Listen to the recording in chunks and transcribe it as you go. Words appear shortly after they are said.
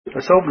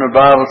Let's open our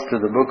Bibles to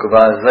the book of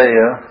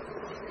Isaiah,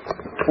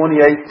 the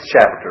 28th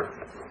chapter.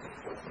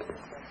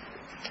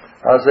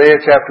 Isaiah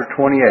chapter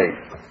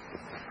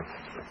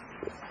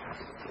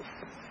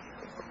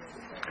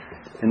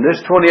 28. In this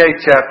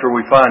 28th chapter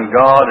we find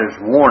God is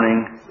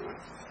warning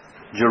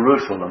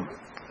Jerusalem.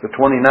 The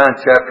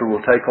 29th chapter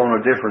will take on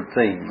a different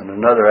theme and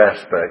another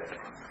aspect.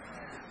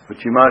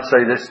 But you might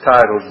say this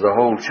titles the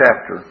whole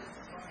chapter.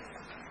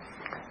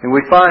 And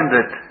we find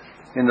that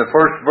in the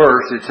first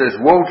verse it says,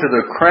 "Woe to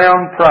the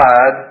crown of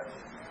pride,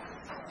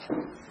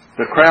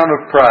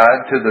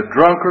 to the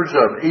drunkards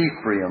of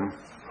Ephraim,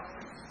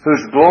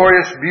 whose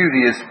glorious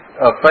beauty is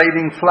a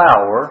fading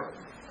flower,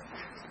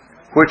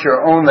 which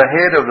are on the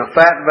head of the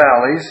fat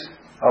valleys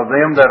of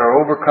them that are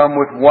overcome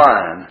with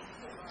wine."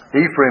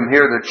 Ephraim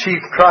here, the chief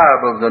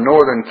tribe of the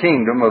northern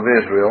kingdom of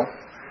Israel,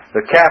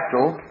 the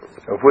capital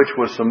of which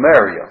was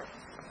Samaria.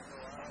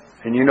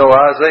 And you know,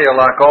 Isaiah,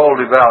 like all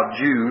devout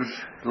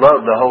Jews,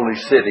 loved the holy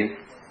city,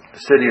 the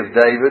city of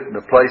David,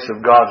 the place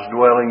of God's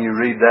dwelling. You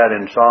read that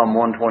in Psalm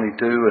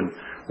 122 and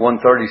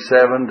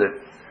 137, that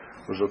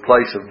was a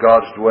place of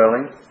God's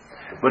dwelling.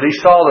 But he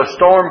saw the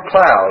storm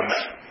clouds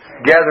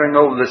gathering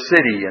over the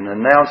city and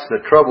announced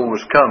that trouble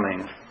was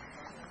coming.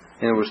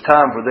 And it was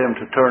time for them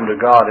to turn to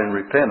God in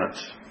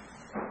repentance.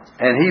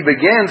 And he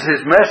begins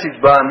his message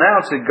by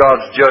announcing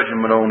God's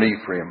judgment on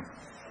Ephraim.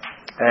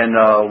 And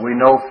we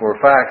know for a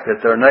fact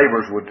that their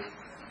neighbors would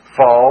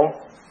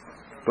fall.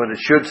 But it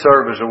should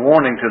serve as a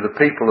warning to the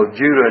people of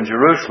Judah and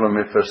Jerusalem.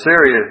 If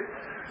Assyria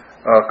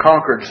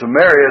conquered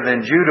Samaria,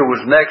 then Judah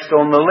was next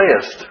on the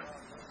list.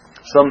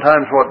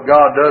 Sometimes what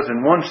God does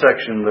in one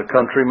section of the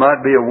country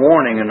might be a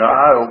warning and an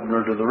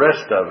eye-opener to the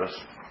rest of us.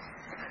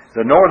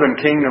 The northern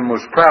kingdom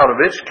was proud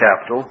of its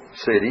capital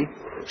city,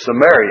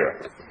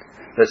 Samaria,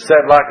 that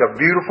sat like a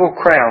beautiful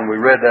crown. We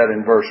read that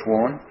in verse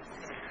 1.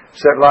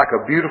 Sat like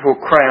a beautiful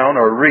crown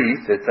or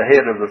wreath at the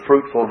head of the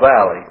fruitful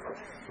valley.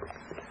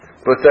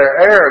 But their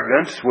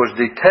arrogance was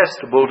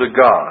detestable to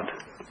God,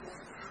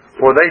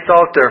 for they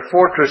thought their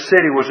fortress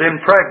city was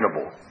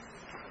impregnable.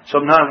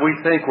 Sometimes we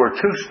think we're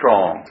too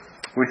strong.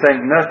 We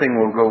think nothing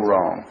will go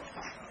wrong.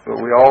 But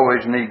we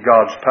always need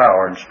God's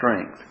power and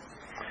strength.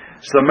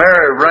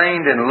 Samaria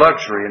reigned in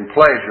luxury and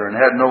pleasure and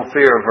had no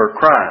fear of her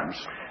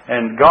crimes.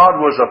 And God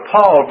was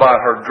appalled by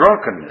her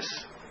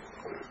drunkenness.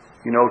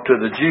 You know, to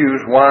the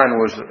Jews, wine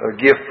was a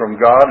gift from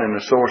God and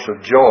a source of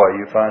joy.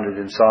 You find it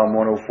in Psalm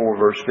 104,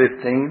 verse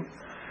 15.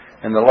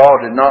 And the law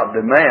did not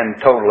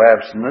demand total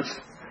abstinence,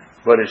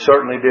 but it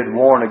certainly did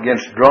warn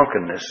against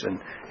drunkenness. And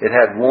it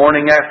had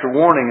warning after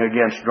warning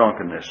against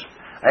drunkenness.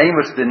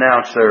 Amos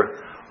denounced their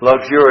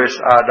luxurious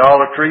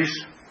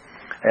idolatries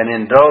and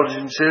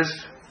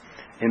indulgences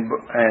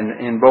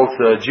in both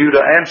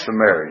Judah and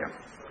Samaria.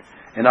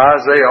 And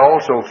Isaiah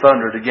also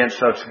thundered against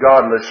such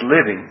godless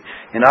living.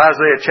 In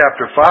Isaiah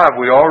chapter 5,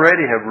 we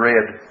already have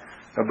read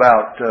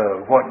about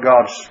what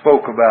God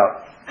spoke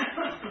about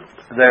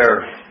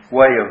their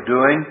way of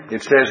doing.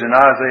 It says in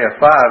Isaiah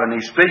 5, and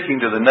he's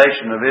speaking to the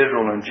nation of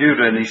Israel and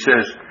Judah, and he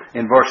says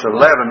in verse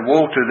 11,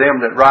 "Woe to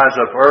them that rise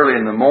up early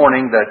in the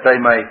morning, that they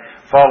may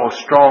follow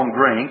strong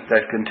drink,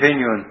 that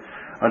continue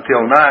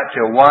until night,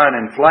 till wine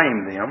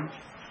inflame them."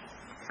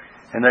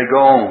 And they go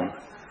on.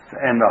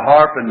 "And the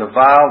harp and the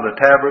viol, the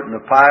tabret and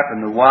the pipe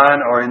and the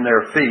wine are in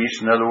their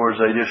feast." In other words,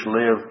 they just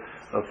live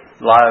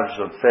lives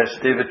of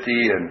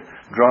festivity and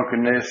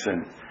drunkenness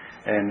and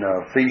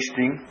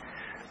feasting.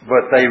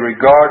 "But they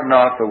regard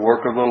not the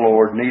work of the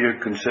Lord, neither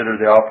consider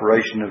the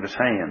operation of His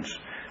hands."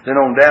 Then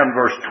on down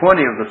verse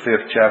 20 of the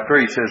 5th chapter,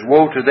 he says,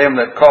 "Woe to them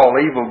that call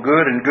evil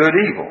good and good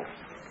evil."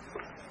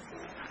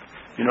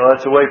 You know,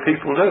 that's the way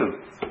people do.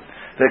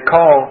 They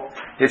call,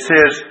 it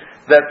says,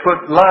 that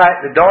put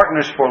light,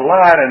 darkness for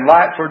light and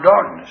light for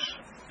darkness.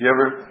 You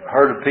ever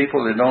heard of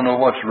people that don't know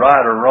what's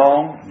right or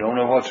wrong, don't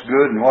know what's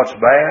good and what's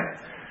bad?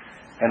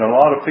 And a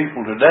lot of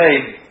people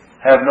today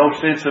have no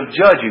sense of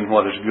judging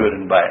what is good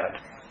and bad.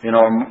 In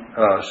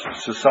our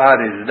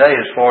society today,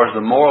 as far as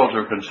the morals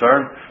are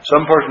concerned,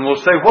 some person will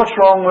say, "What's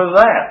wrong with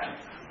that?"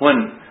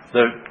 When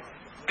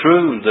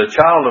the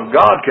child of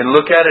God can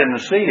look at it and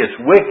see it's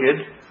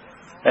wicked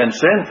and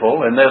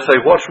sinful, and they'll say,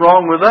 "What's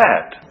wrong with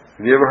that?"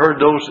 Have you ever heard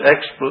those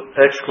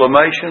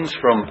exclamations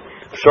from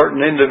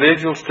certain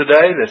individuals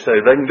today that say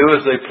they can do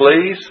as they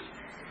please?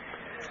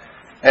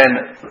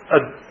 And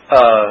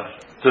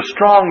the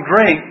strong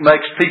drink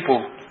makes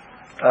people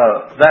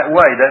that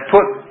way, that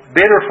put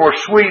bitter for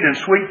sweet and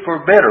sweet for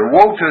bitter.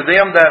 "Woe to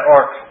them that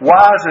are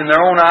wise in their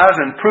own eyes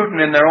and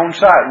prudent in their own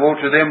sight. Woe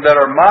to them that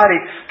are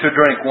mighty to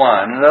drink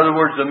wine." In other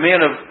words, the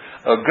men of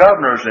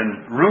governors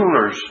and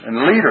rulers and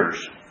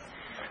leaders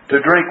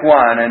to drink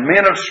wine, and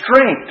men of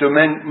strength to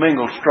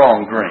mingle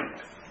strong drink,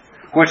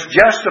 which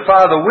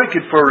justify the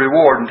wicked for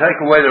reward and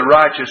take away the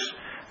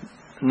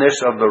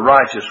righteousness of the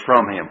righteous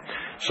from him.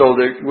 So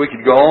that we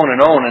could go on,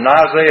 and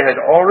Isaiah had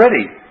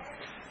already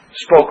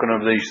spoken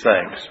of these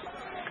things.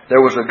 There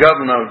was a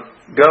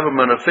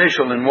government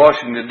official in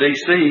Washington,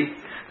 D.C.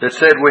 that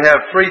said we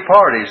have three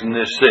parties in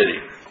this city.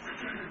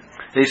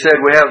 He said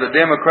we have the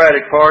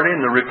Democratic Party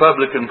and the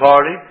Republican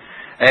Party,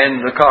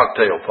 and the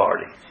cocktail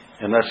party.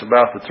 And that's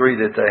about the three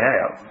that they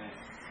have.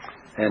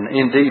 And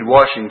indeed,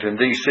 Washington,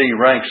 D.C.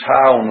 ranks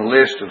high on the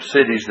list of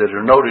cities that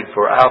are noted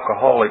for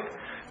alcoholic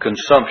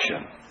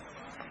consumption.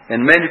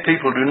 And many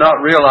people do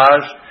not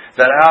realize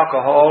that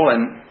alcohol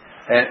and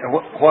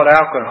what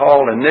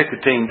alcohol and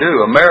nicotine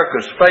do.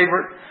 America's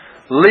favorite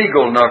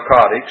legal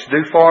narcotics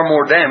do far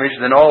more damage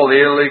than all the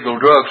illegal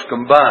drugs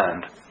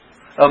combined.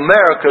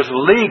 America's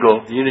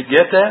legal, you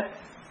get that?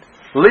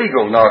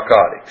 Legal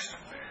narcotics.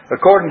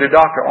 According to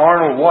Dr.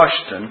 Arnold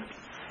Washington,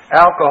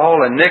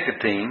 alcohol and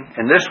nicotine,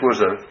 and this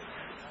was a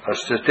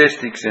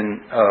statistics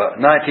in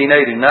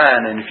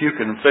 1989, and if you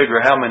can figure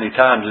how many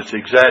times it's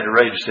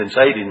exaggerated since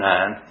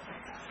 89,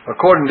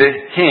 according to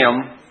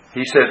him,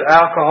 he says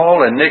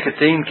alcohol and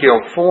nicotine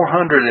kill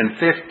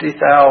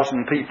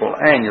 450,000 people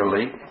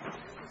annually.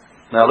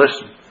 Now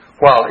listen,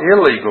 while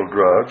illegal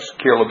drugs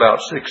kill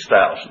about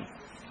 6,000.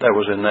 That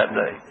was in that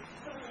day.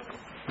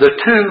 The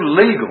two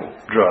legal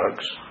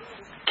drugs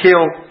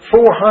kill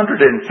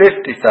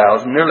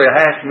 450,000, nearly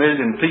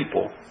 500,000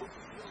 people,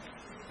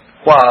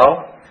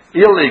 while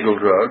illegal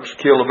drugs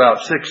kill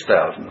about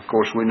 6,000. Of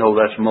course, we know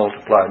that's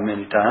multiplied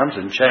many times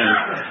and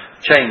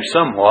changed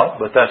somewhat,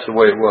 but that's the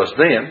way it was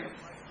then.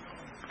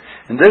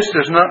 And this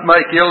does not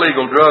make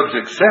illegal drugs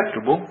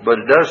acceptable, but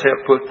it does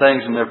help put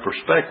things in their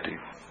perspective.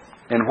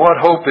 And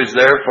what hope is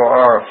there for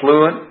our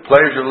affluent,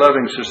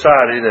 pleasure-loving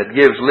society that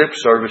gives lip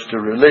service to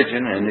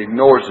religion and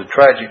ignores the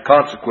tragic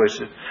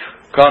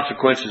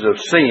consequences of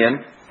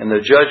sin and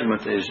the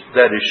judgment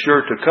that is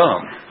sure to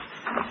come?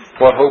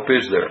 What hope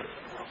is there?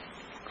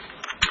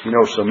 You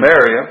know,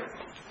 Samaria,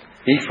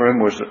 Ephraim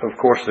was, of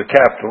course, the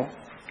capital.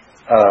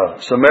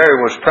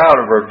 Samaria was proud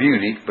of her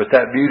beauty, but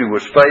that beauty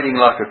was fading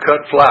like a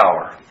cut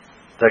flower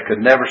that could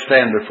never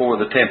stand before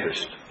the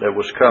tempest that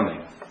was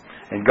coming.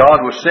 And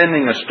God was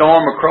sending a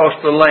storm across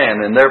the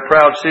land, and their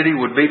proud city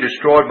would be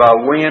destroyed by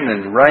wind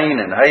and rain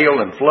and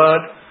hail and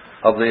flood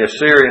of the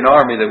Assyrian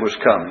army that was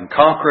coming.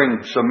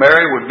 Conquering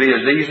Samaria would be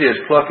as easy as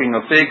plucking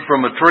a fig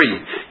from a tree.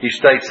 He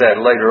states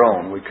that later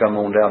on. We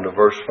come on down to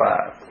verse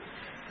 5.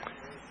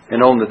 And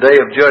on the day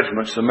of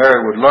judgment,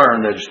 Samaria would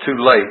learn that it's too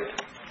late,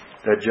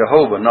 that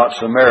Jehovah, not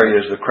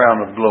Samaria, is the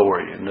crown of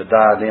glory and the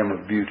diadem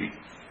of beauty.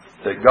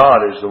 That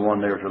God is the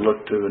one there to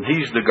look to, and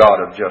He's the God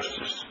of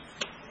justice.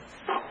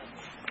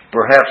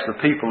 Perhaps the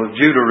people of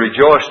Judah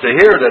rejoiced to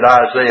hear that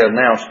Isaiah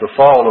announced the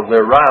fall of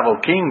their rival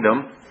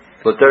kingdom,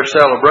 but their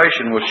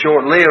celebration was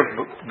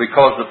short-lived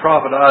because the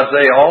prophet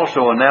Isaiah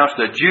also announced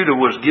that Judah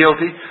was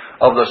guilty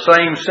of the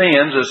same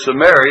sins as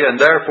Samaria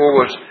and therefore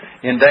was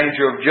in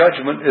danger of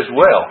judgment as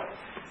well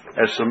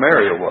as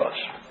Samaria was.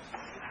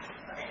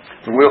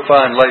 And we'll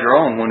find later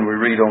on when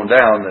we read on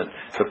down that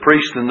the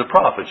priests and the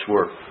prophets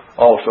were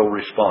also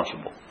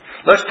responsible.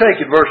 Let's take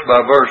it verse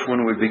by verse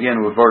when we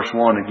begin with verse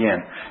 1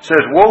 again. It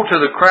says, "Woe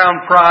to the crown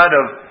of pride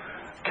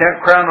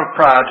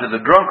to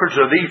the drunkards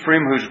of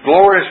Ephraim, whose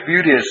glorious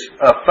beauty is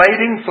a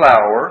fading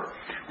flower,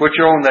 which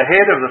are on the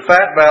head of the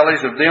fat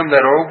valleys of them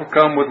that are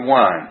overcome with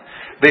wine.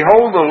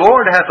 Behold, the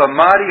Lord hath a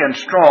mighty and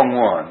strong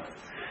one."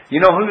 You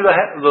know who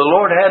the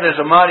Lord had as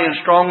a mighty and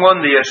strong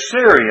one? The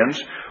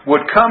Assyrians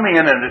would come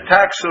in and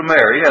attack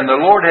Samaria, and the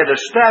Lord had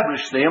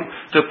established them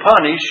to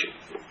punish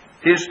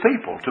His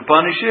people, to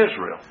punish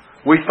Israel.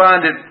 We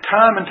find it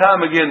time and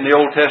time again in the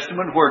Old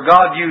Testament where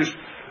God used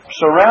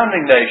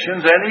surrounding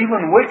nations and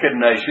even wicked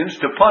nations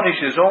to punish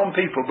His own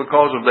people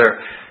because of their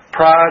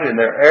pride and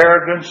their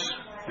arrogance,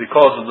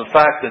 because of the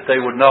fact that they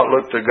would not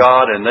look to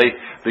God and they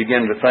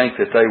began to think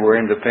that they were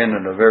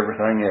independent of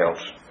everything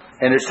else.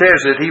 And it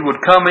says that He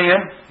would come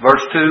in,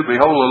 verse 2,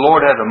 "Behold, the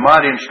Lord hath a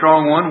mighty and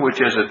strong one,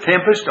 which is a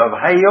tempest of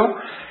hail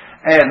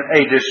and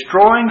a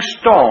destroying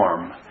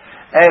storm,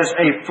 as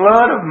a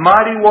flood of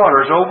mighty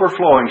waters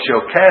overflowing shall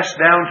cast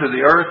down to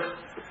the earth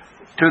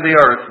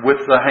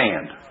with the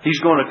hand." He's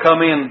going to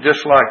come in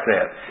just like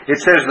that. It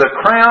says, "The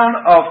crown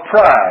of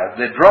pride,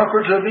 the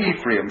drunkards of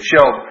Ephraim,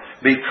 shall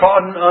be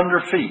trodden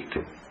under feet."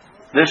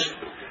 This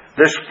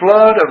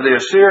flood of the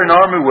Assyrian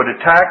army would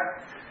attack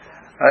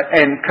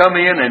and come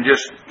in and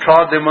just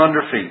trod them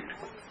under feet.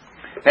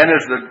 And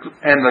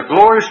the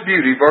glorious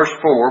beauty, verse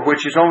 4,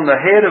 which is on the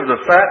head of the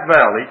fat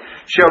valley,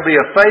 shall be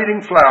a fading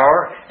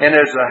flower, and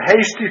as a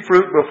hasty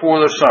fruit before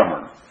the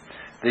summer.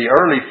 The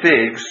early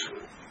figs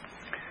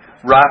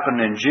ripen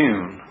in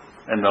June,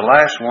 and the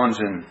last ones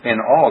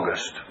in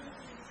August.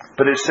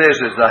 But it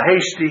says as the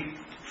hasty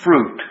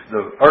fruit,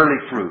 the early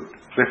fruit,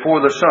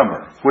 before the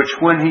summer, which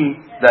when he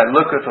that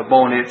looketh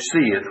upon it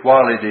seeth,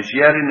 while it is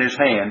yet in his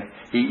hand,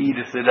 he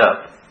eateth it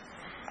up.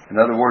 In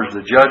other words,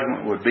 the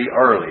judgment would be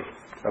early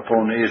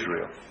upon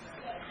Israel.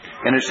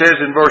 And it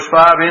says in verse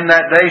 5, "In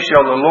that day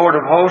shall the Lord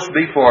of hosts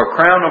be for a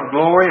crown of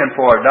glory and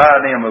for a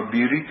diadem of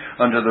beauty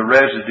unto the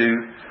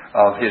residue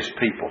of His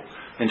people."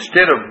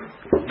 Instead of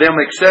them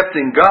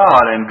accepting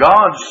God and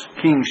God's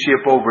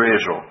kingship over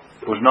Israel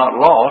was not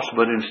lost,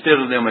 but instead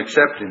of them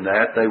accepting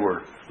that, they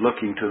were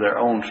looking to their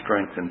own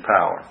strength and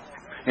power.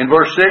 In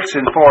verse 6,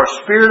 "And for a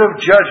spirit of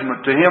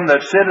judgment to him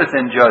that sitteth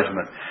in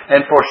judgment,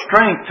 and for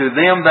strength to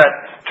them that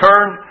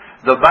turn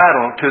the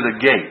battle to the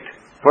gate."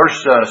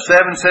 Verse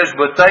 7 says,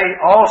 but they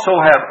also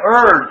have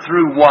erred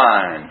through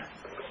wine.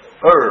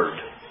 Erred.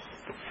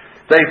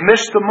 They've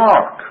missed the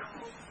mark.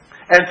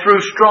 And through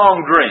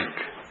strong drink.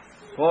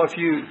 Well, if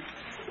you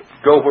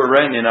go where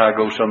Randy and I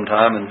go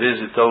sometime and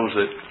visit those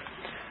that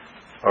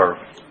are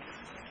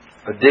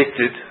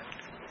addicted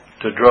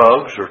to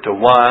drugs or to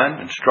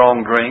wine and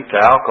strong drink, to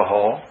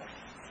alcohol,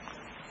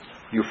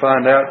 you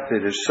find out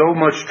that it's so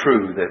much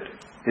true that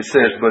it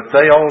says, but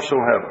they also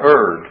have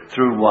erred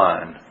through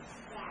wine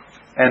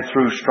and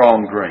through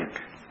strong drink.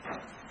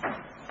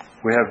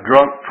 We have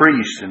drunk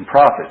priests and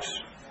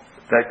prophets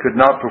that could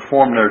not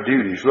perform their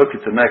duties. Look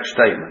at the next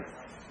statement.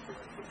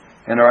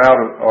 And are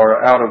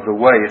out of the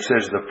way. It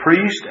says, the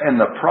priest and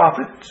the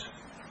prophet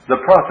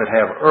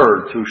have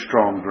erred through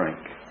strong drink.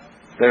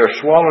 They are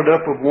swallowed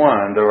up of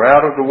wine. They are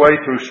out of the way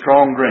through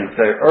strong drink.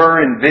 They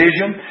err in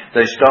vision.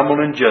 They stumble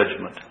in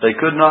judgment. They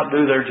could not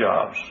do their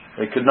jobs.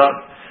 They could not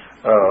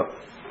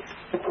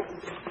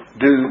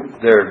do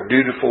their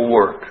dutiful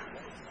work.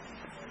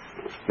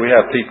 We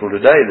have people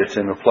today that's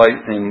in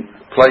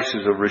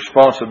places of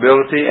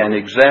responsibility and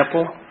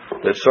example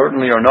that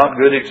certainly are not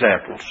good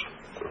examples.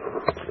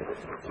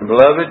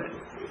 Beloved,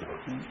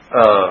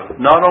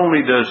 not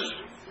only does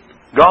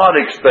God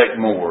expect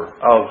more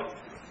of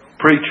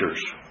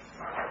preachers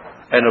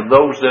and of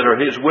those that are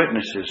His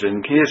witnesses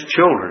and His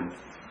children,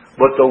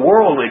 but the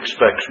world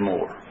expects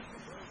more.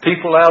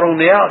 People out on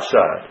the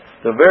outside,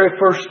 the very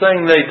first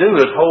thing they do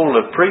is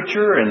hold a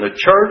preacher and the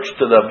church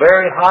to the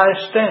very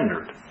highest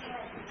standard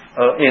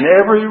in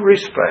every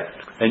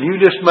respect. And you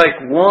just make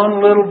one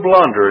little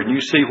blunder and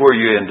you see where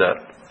you end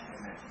up.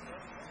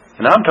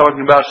 And I'm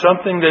talking about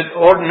something that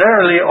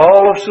ordinarily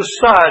all of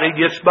society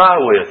gets by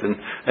with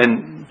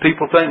and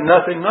people think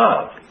nothing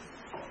of.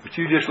 But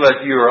you just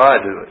let you or I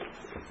do it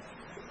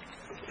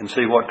and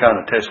see what kind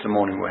of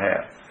testimony we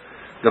have.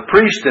 The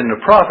priest and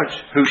the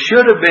prophets, who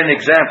should have been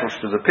examples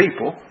to the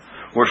people,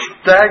 were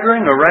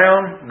staggering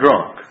around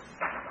drunk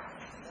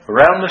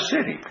around the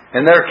city.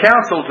 And their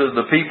counsel to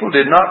the people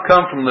did not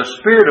come from the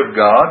Spirit of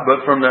God,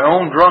 but from their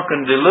own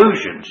drunken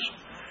delusions.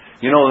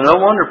 You know, no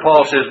wonder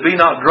Paul says, be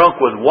not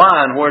drunk with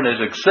wine wherein is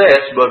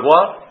excess, but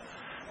what?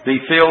 Be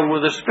filled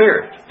with the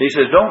Spirit. He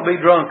says, don't be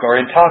drunk or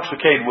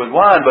intoxicated with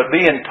wine, but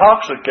be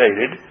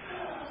intoxicated.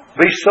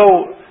 Be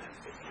so,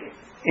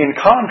 in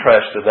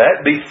contrast to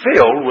that, be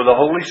filled with the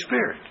Holy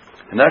Spirit.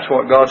 And that's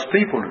what God's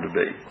people are to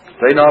be.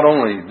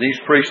 These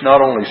priests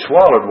not only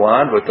swallowed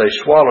wine, but they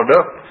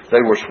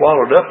were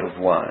swallowed up with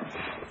wine.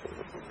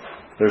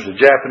 There's a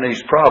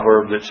Japanese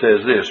proverb that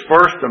says this,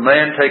 first a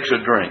man takes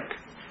a drink.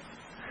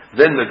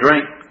 Then the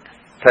drink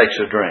takes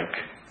a drink.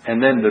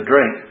 And then the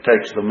drink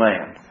takes the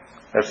man.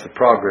 That's the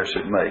progress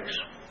it makes.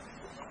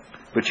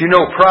 But you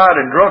know, pride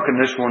and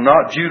drunkenness were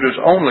not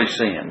Judah's only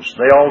sins.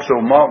 They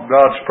also mocked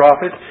God's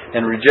prophet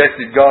and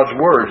rejected God's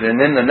words. And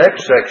in the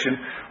next section,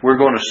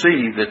 we're going to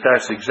see that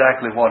that's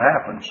exactly what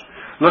happens.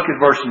 Look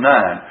at verse 9.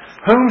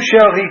 Whom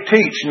shall he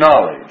teach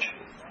knowledge?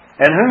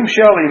 And whom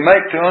shall he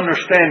make to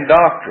understand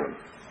doctrine?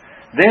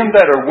 Them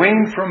that are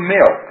weaned from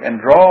milk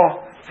and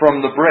draw from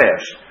the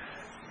breast.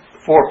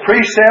 For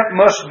precept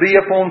must be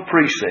upon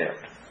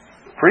precept,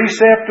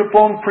 precept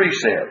upon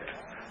precept,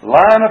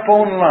 line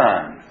upon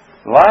line,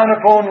 line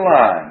upon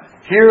line,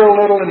 here a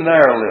little and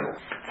there a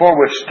little. For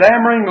with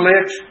stammering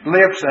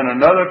lips and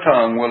another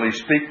tongue will he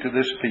speak to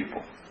this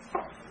people.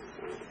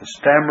 The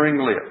stammering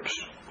lips.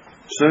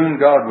 Soon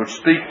God would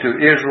speak to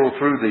Israel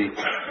through the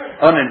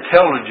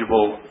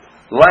unintelligible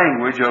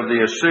language of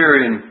the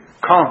Assyrian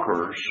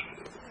conquerors.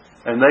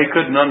 And they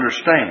couldn't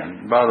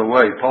understand. By the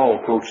way, Paul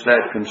quotes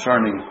that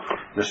concerning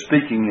the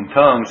speaking in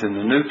tongues in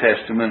the New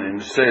Testament,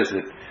 and it says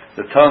that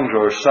the tongues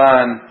are a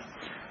sign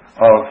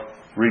of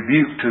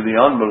rebuke to the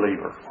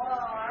unbeliever.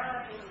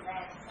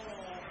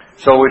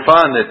 So we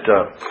find that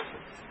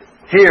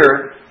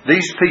here,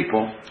 these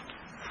people,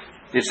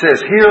 it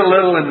says here a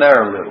little and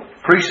there a little,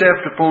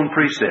 precept upon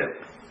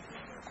precept.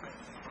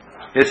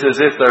 It's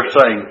as if they're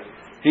saying,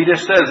 he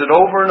just says it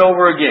over and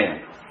over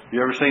again.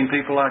 You ever seen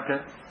people like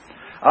that?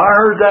 I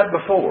heard that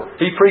before.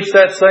 He preached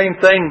that same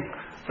thing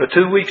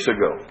 2 weeks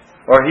ago.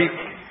 Or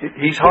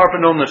he's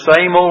harping on the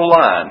same old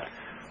line.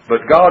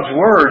 But God's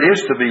Word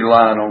is to be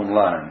line on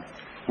line.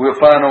 We'll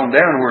find on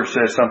down where it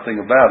says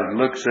something about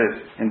it. Look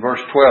at in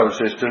verse 12. It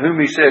says, to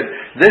whom he said,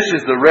 this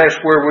is the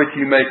rest wherewith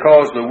you may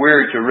cause the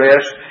weary to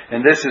rest,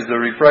 and this is the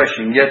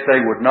refreshing. Yet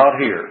they would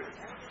not hear.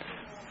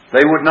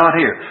 They would not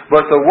hear.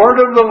 But the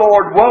word of the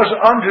Lord was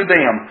unto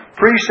them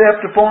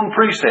precept upon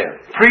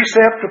precept,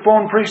 precept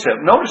upon precept.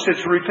 Notice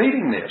it's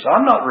repeating this.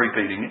 I'm not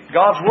repeating it.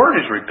 God's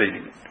Word is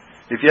repeating it.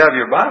 If you have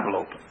your Bible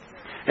open.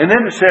 And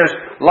then it says,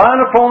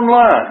 line upon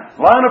line,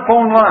 line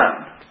upon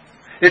line.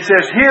 It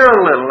says, here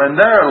a little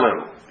and there a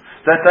little,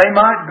 that they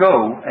might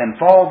go and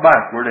fall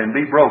backward and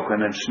be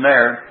broken and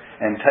snared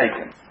and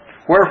taken.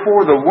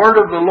 Wherefore the word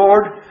of the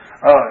Lord...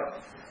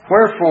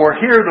 Wherefore,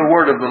 hear the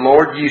word of the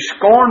Lord, ye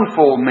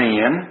scornful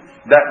men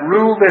that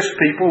rule this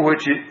people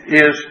which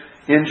is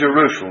in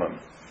Jerusalem.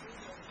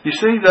 You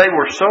see, they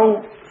were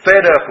so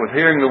fed up with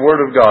hearing the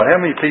word of God. How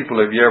many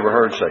people have you ever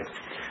heard say,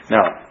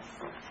 now,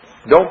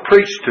 Don't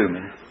preach to me.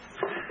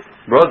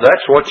 Brother,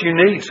 that's what you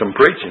need, some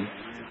preaching.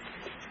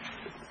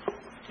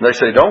 They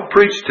say, don't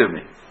preach to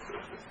me.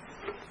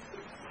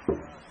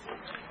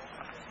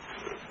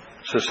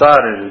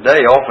 Society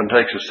today often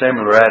takes a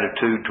similar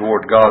attitude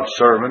toward God's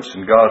servants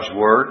and God's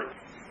Word.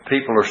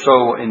 People are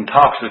so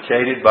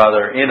intoxicated by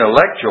their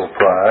intellectual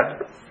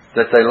pride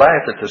that they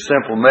laugh at the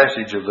simple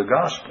message of the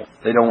gospel.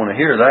 They don't want to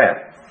hear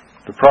that.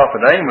 The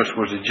prophet Amos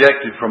was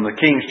ejected from the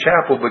king's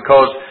chapel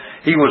because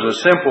he was a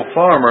simple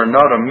farmer and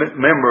not a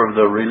member of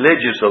the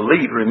religious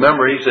elite.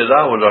 Remember, he says,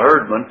 I was a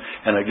herdman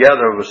and a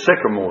gatherer of a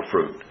sycamore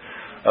fruit.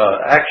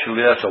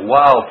 Actually, that's a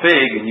wild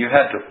fig, and you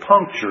had to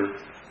puncture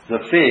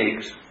the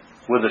figs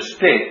with a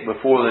stick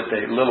before that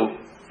little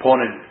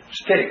pointed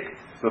stick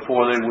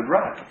before they would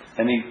ripen.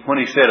 And when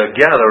he said a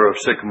gatherer of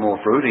sycamore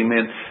fruit, he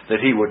meant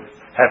that he would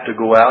have to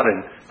go out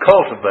and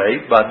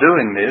cultivate by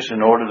doing this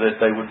in order that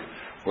they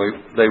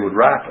would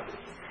ripen.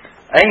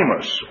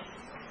 Amos,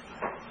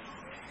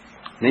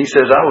 and he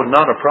says, I was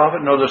not a prophet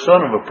nor the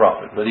son of a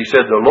prophet, but he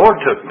said, the Lord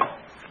took me.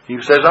 He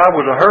says, I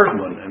was a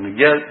herdman and a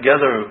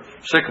gatherer of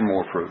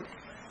sycamore fruit.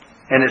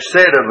 And it's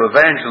said of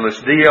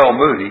evangelist D.L.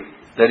 Moody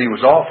that he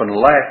was often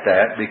laughed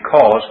at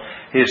because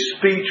his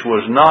speech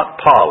was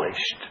not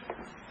polished.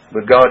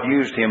 But God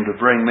used him to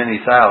bring many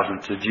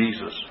thousands to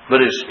Jesus. But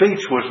his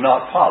speech was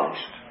not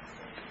polished.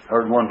 I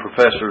heard one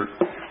professor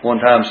one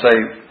time say,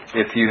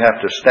 if you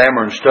have to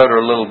stammer and stutter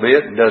a little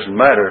bit, it doesn't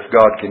matter if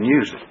God can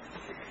use it.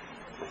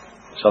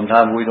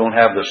 Sometimes we don't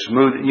have the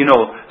smooth... You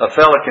know, a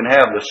fella can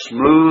have the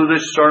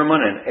smoothest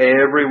sermon and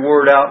every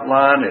word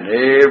outlined and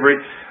every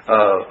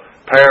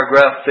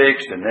paragraph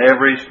fixed and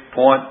every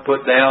point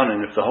put down,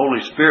 and if the Holy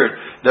Spirit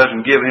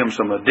doesn't give him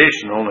some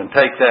additional and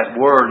take that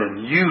word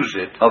and use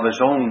it of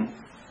his own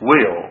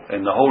will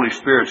and the Holy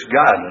Spirit's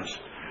guidance,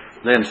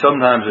 then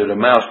sometimes it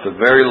amounts to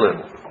very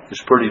little.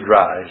 It's pretty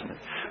dry, isn't it?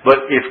 But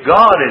if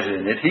God is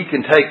in it, He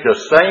can take the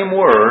same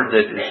word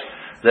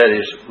that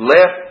is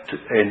left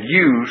and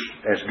used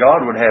as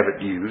God would have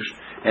it used,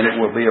 and it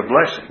will be a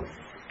blessing.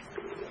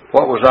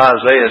 What was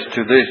Isaiah's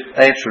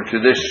answer to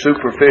this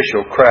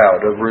superficial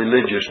crowd of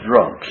religious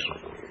drunks?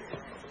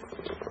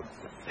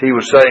 He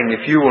was saying,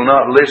 if you will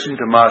not listen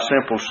to my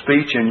simple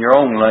speech in your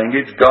own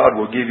language, God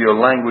will give you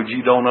a language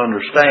you don't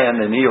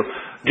understand, and He'll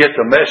get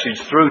the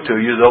message through to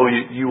you, though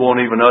you won't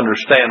even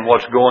understand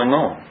what's going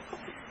on.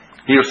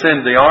 He'll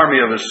send the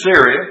army of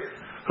Assyria,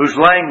 whose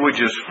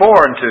language is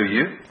foreign to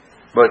you,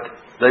 but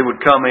they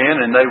would come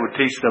in and they would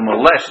teach them a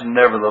lesson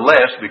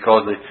nevertheless,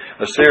 because the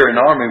Assyrian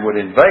army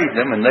would invade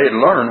them and they'd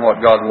learn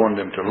what God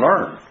wanted them to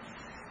learn.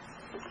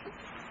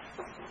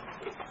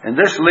 And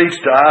this leads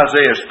to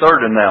Isaiah's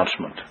third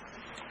announcement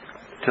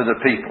to the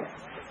people.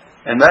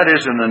 And that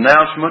is an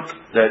announcement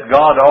that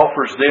God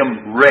offers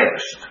them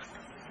rest.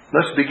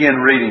 Let's begin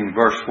reading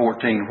verse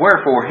 14.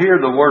 Wherefore hear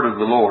the word of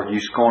the Lord, ye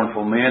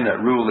scornful men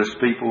that rule this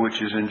people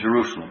which is in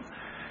Jerusalem.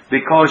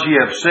 Because ye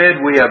have said,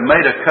 we have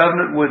made a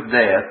covenant with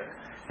death,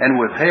 and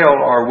with hell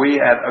are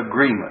we at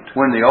agreement.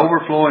 When the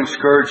overflowing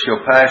scourge shall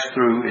pass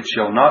through, it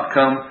shall not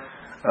come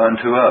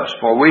unto us.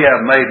 For we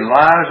have made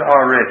lies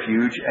our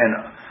refuge,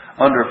 and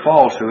under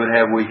falsehood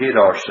have we hid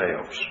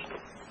ourselves.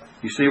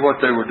 You see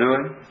what they were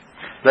doing?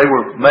 They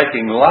were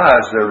making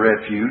lies their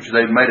refuge.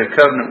 They've made a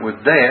covenant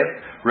with death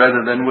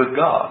rather than with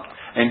God.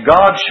 And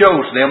God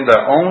shows them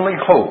their only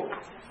hope.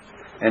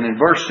 And in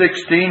verse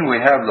 16 we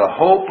have the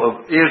hope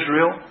of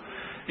Israel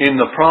in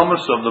the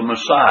promise of the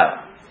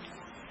Messiah.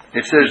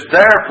 It says,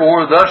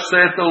 therefore, thus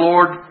saith the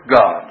Lord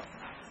God.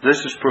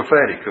 This is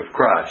prophetic of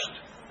Christ.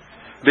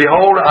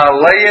 Behold, I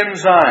lay in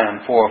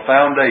Zion for a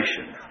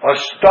foundation, a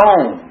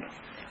stone,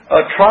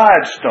 a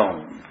tried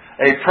stone,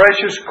 a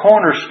precious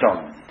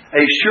cornerstone,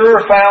 a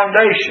sure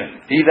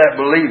foundation. He that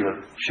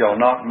believeth shall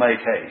not make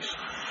haste.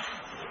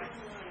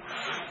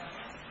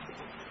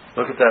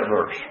 Look at that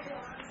verse.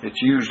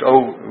 It's used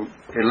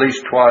at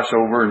least twice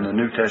over in the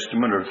New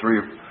Testament, or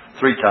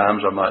three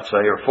times, I might say,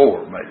 or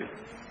four maybe.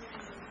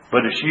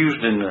 But it's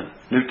used in the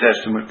New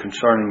Testament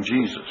concerning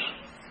Jesus.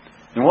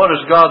 And what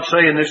does God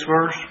say in this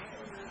verse?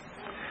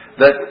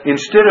 That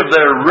instead of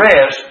their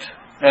rest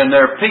and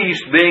their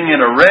peace being in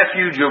a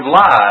refuge of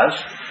lies,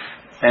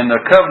 and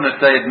the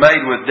covenant they had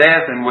made with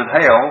death and with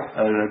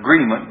hell, an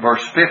agreement,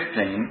 verse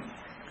 15,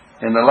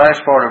 in the last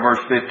part of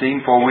verse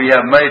 15, for we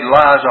have made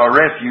lies our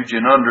refuge,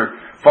 and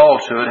under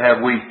falsehood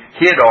have we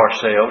hid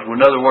ourselves. In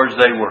other words,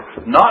 they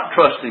were not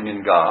trusting in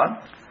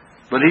God.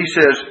 But He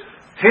says,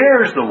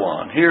 here's the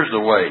one, here's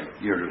the way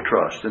you're to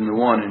trust, and the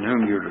one in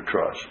whom you're to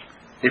trust.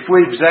 If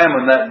we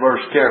examine that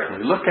verse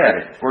carefully, look at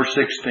it, verse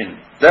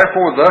 16.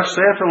 Therefore thus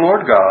saith the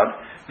Lord God,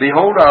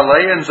 behold, I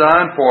lay in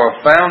Zion for a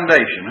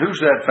foundation.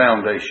 Who's that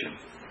foundation?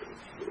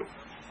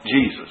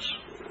 Jesus.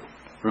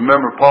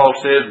 Remember Paul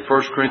says in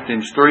 1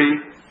 Corinthians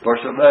 3,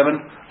 verse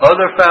 11,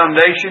 other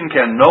foundation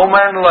can no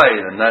man lay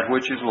than that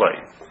which is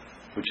laid,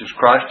 which is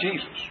Christ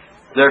Jesus.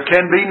 There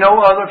can be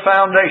no other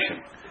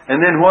foundation. And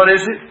then what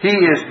is it? He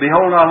is,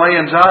 behold, I lay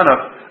in Zion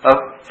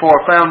for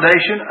a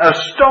foundation, a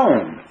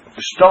stone.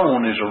 The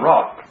stone is a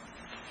rock.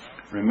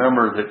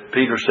 Remember that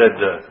Peter said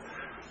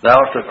Thou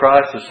art the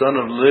Christ, the Son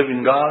of the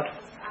living God?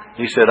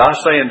 He said, I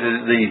say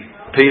unto thee,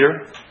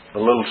 Peter, a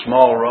little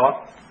small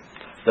rock,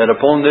 that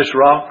upon this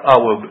rock I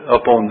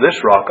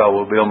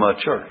will build my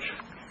church.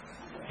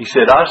 He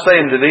said, I say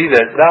unto thee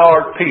that thou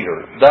art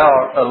Peter, thou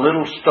art a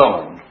little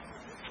stone.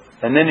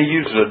 And then he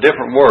uses a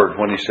different word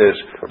when he says,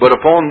 but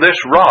upon this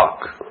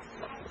rock,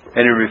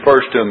 and he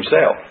refers to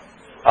himself,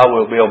 I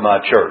will build my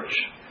church,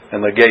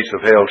 and the gates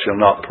of hell shall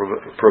not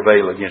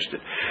prevail against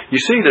it. You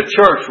see, the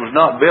church was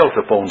not built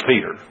upon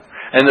Peter.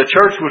 And the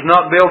church was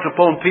not built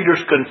upon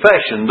Peter's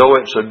confession, though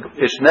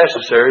it's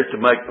necessary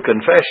to make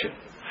confession.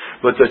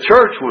 But the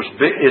church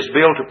is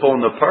built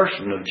upon the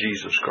person of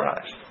Jesus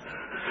Christ.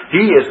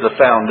 He is the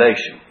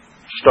foundation,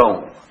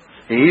 stone.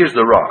 He is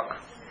the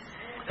rock.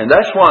 And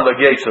that's why the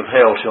gates of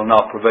hell shall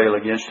not prevail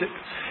against it.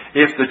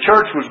 If the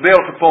church was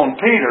built upon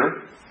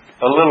Peter,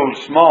 a little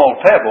small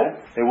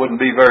pebble, it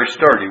wouldn't be very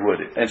sturdy,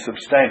 would it? And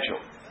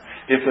substantial.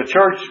 If the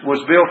church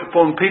was built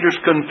upon Peter's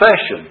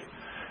confession,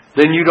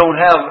 then you don't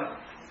have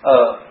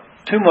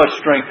too much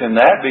strength in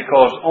that,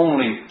 because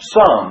only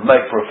some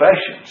make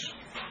professions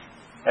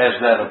as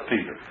that of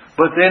Peter.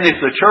 But then if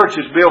the church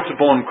is built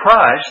upon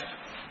Christ,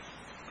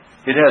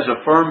 it has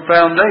a firm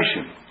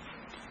foundation.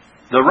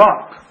 The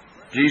rock,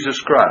 Jesus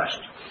Christ.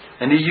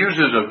 And He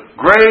uses a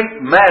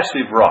great,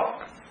 massive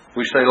rock.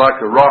 We say like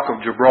the rock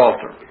of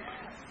Gibraltar.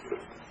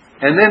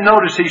 And then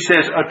notice He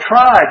says a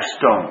tried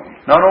stone.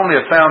 Not only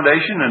a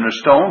foundation and a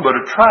stone, but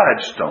a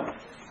tried stone.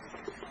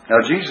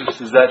 Now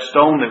Jesus is that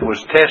stone that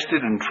was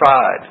tested and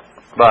tried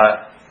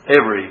by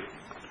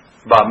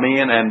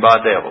men and by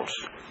devils.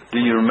 Do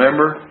you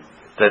remember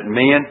that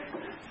men?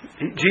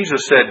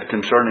 Jesus said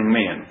concerning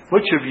men,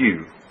 which of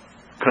you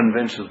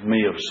convinces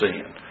me of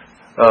sin?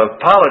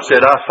 Pilate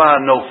said, I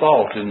find no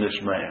fault in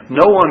this man.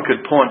 No one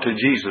could point to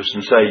Jesus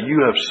and say,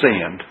 you have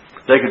sinned.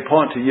 They could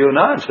point to you and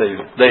I and say,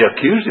 they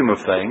accused Him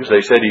of things.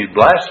 They said He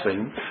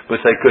blasphemed,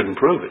 but they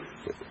couldn't prove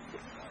it.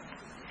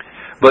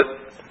 But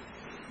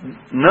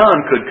none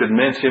could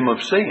convince Him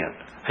of sin.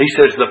 He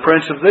says, the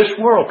prince of this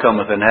world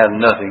cometh and hath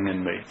nothing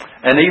in me.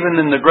 And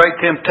even in the great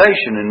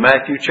temptation in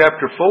Matthew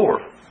chapter 4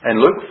 and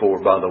Luke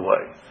 4, by the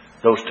way,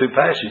 those two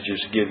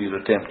passages give you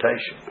the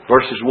temptation.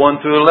 Verses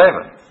 1 through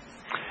 11.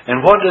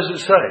 And what does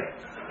it say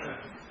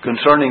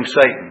concerning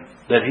Satan?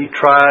 That he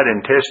tried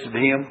and tested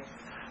Him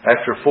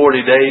after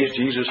 40 days,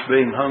 Jesus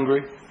being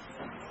hungry.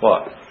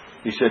 What?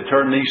 He said,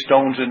 turn these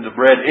stones into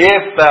bread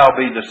if thou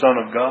be the Son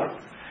of God.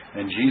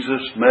 And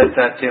Jesus met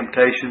that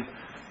temptation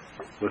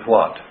with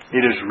what?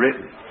 It is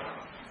written.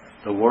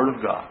 The Word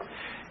of God.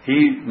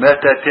 He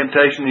met that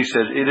temptation. He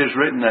says, it is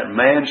written that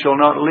man shall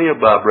not live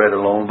by bread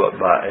alone, but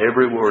by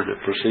every word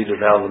that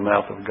proceeded out of the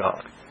mouth of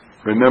God.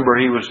 Remember,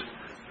 he was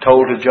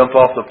told to jump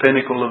off the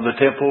pinnacle of the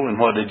temple, and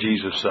what did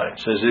Jesus say?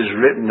 It says, it is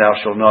written, thou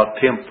shalt not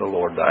tempt the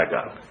Lord thy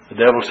God.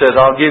 The devil says,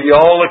 I'll give you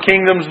all the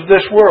kingdoms of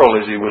this world,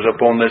 as he was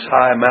up on this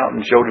high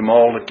mountain, showed him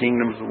all the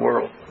kingdoms of the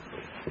world,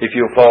 if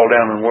you'll fall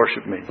down and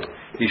worship me.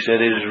 He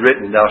said, it is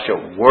written, thou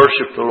shalt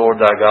worship the Lord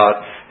thy God,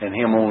 and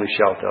Him only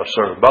shalt thou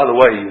serve. By the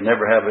way, you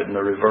never have it in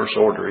the reverse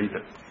order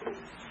either.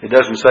 It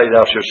doesn't say,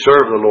 thou shalt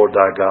serve the Lord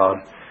thy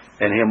God,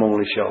 and Him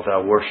only shalt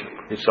thou worship.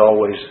 It's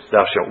always,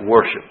 thou shalt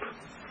worship.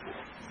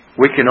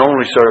 We can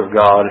only serve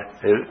God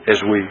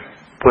as we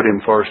put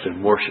Him first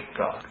and worship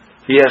God.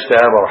 He has to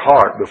have our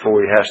heart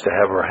before He has to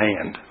have our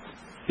hand.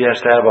 He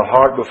has to have a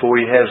heart before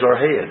He has our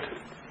head.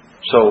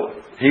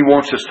 So He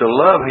wants us to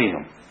love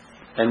Him.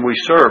 And we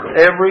serve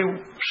every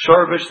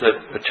service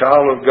that a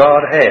child of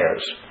God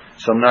has.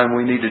 Sometimes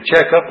we need to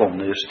check up on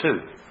this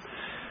too.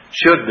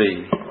 Should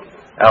be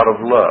out of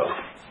love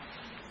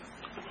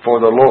for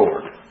the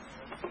Lord.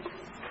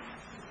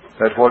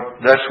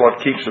 That's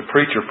what keeps a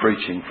preacher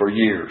preaching for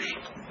years.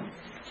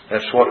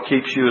 That's what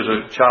keeps you as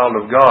a child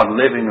of God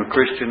living a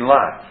Christian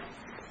life,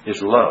 is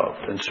love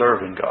and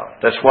serving God.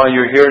 That's why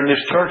you're here in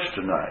this church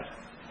tonight,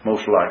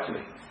 most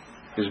likely,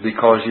 is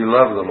because you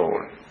love the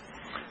Lord.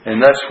 And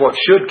that's what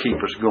should keep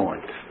us going.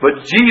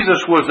 But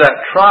Jesus was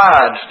that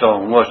tried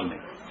stone, wasn't He?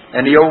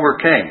 And He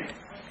overcame.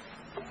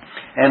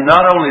 And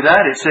not only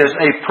that, it says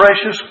a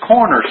precious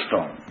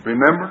cornerstone.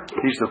 Remember?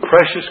 He's the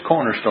precious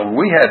cornerstone.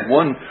 We had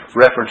one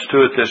reference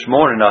to it this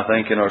morning, I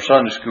think, in our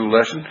Sunday school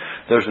lesson.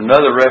 There's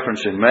another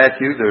reference in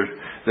Matthew.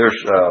 There's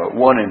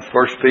one in 1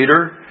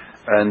 Peter.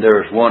 And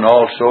there's one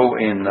also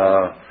in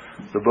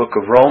the book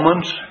of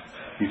Romans.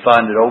 You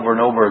find it over and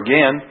over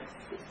again.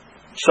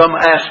 Some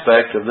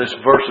aspect of this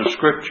verse of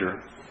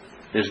Scripture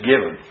is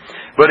given.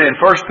 But in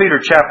 1 Peter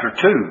chapter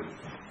 2,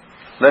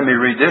 let me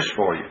read this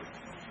for you.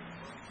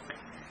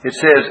 It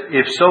says,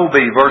 if so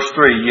be, verse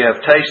 3, ye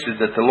have tasted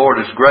that the Lord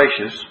is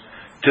gracious,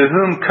 to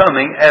whom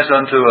coming as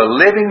unto a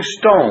living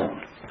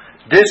stone,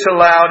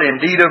 disallowed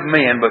indeed of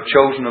men, but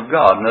chosen of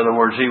God. In other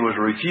words, He was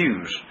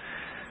refused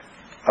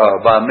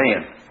by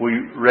men. We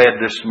read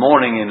this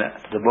morning in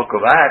the book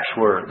of Acts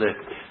where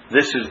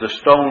this is the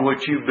stone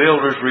which you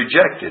builders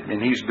rejected, and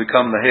He's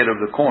become the head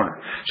of the corner.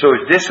 So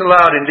it's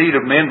disallowed indeed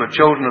of men, but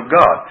chosen of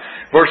God.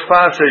 Verse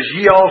 5 says,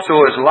 ye also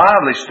as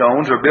lively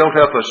stones are built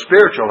up a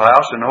spiritual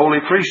house and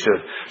holy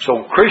priesthood.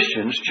 So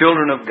Christians,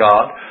 children of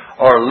God,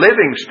 are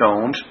living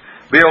stones,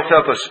 built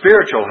up a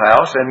spiritual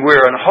house, and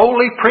we're an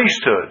holy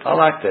priesthood. I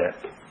like that.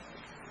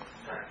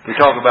 We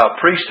talk about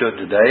priesthood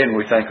today, and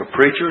we think of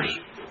preachers.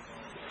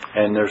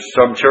 And there's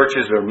some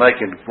churches that are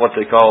making what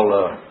they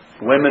call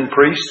women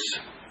priests.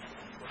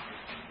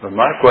 But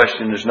my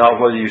question is not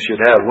whether you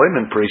should have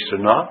women priests or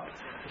not.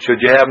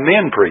 Should you have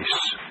men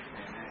priests?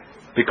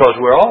 Because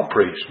we're all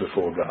priests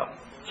before God.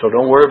 So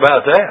don't worry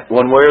about that,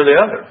 one way or the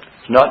other.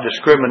 It's not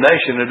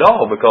discrimination at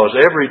all, because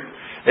every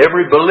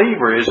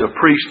believer is a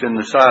priest in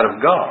the sight of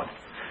God.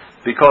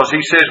 Because He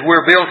says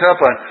we're built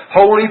up a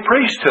holy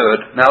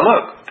priesthood. Now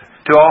look,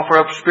 to offer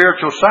up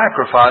spiritual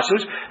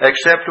sacrifices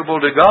acceptable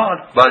to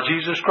God by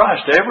Jesus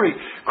Christ. Every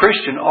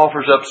Christian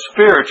offers up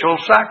spiritual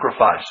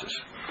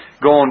sacrifices.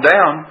 Going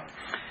down,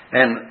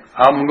 and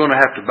I'm going to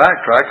have to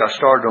backtrack. I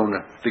started on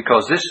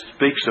because this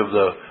speaks of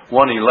the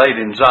one He laid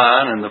in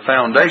Zion and the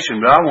foundation,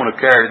 but I want to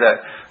carry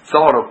that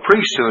thought of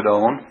priesthood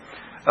on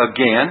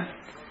again,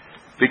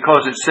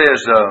 because it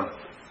says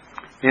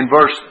in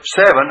verse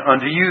 7,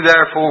 unto you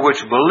therefore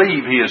which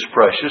believe He is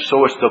precious.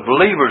 So it's the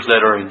believers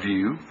that are in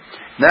view.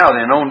 Now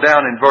then, on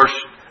down in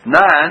verse 9,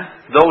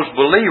 those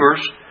believers,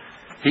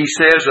 He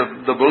says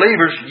of the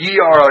believers, ye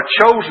are a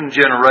chosen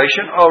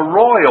generation, a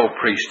royal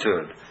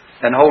priesthood,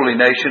 and holy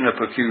nation, a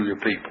peculiar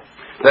people,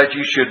 that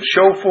you should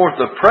show forth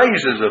the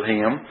praises of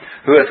Him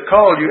who hath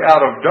called you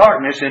out of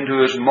darkness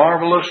into His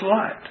marvelous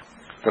light.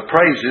 The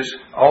praises,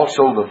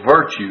 also the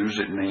virtues,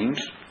 it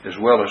means, as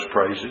well as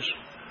praises,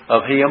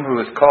 of Him who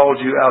hath called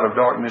you out of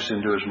darkness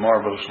into His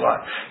marvelous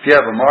light. If you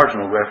have a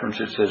marginal reference,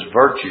 it says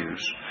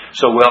virtues.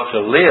 So we ought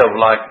to live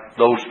like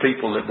those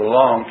people that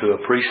belong to a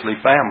priestly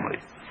family.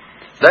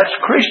 That's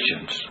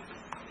Christians.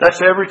 That's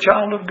every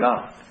child of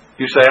God.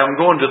 You say, I'm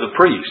going to the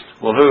priest.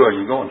 Well, who are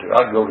you going to?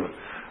 I'd go to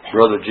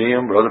Brother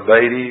Jim, Brother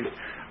Beatty,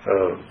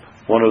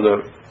 one of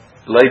the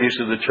ladies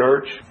of the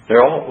church.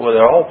 They're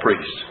all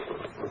priests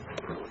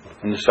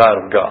in the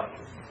sight of God.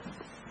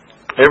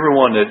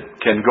 Everyone that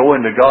can go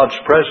into God's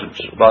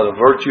presence by the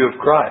virtue of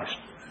Christ.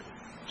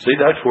 See,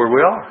 that's where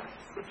we are.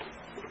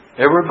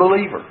 Every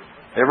believer,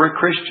 every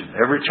Christian,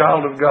 every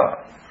child of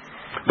God.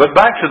 But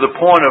back to the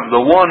point of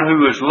the one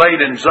who is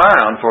laid in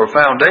Zion for a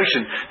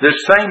foundation, this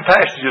same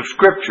passage of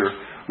Scripture,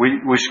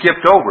 we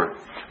skipped over it.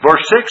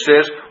 Verse 6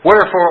 says,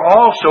 wherefore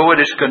also it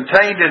is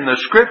contained in the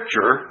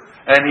Scripture,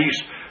 and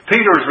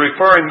Peter is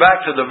referring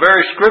back to the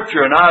very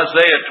Scripture in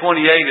Isaiah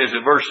 28, is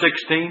it verse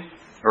 16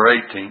 or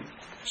 18?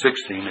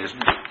 16,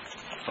 isn't it?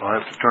 I'll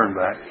have to turn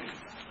back.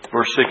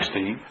 Verse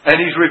 16. And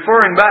he's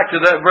referring back to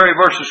that very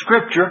verse of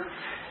Scripture.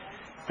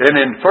 And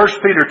in 1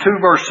 Peter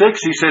 2 verse 6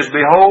 he says,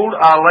 behold,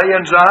 I lay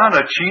in Zion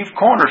a chief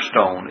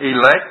cornerstone,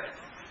 elect,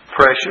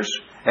 precious,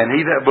 and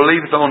he that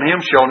believeth on Him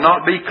shall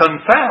not be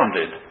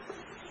confounded.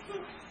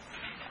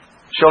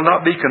 Shall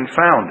not be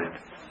confounded.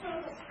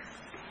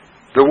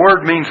 The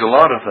word means a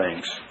lot of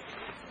things.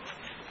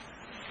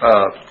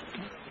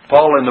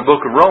 Paul in the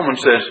book of Romans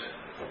says,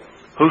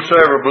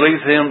 whosoever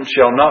believeth Him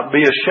shall not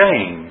be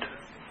ashamed.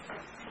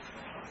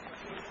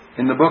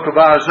 In the book of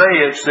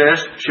Isaiah it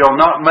says, shall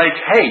not make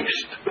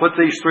haste. Put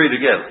these three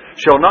together.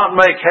 Shall not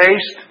make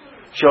haste,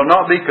 shall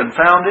not be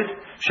confounded,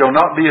 shall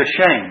not be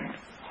ashamed.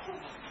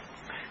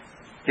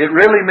 It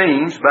really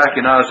means, back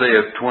in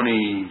Isaiah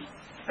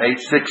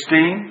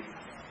 28:16,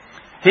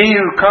 he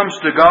who comes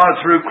to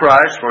God through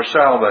Christ for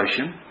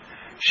salvation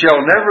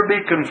shall never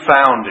be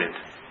confounded.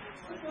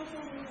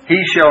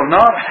 He shall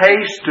not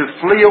haste to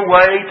flee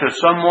away to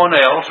someone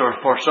else or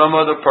for some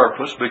other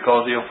purpose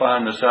because he'll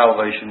find the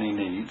salvation he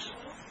needs.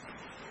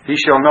 He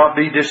shall not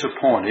be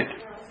disappointed.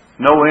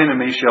 No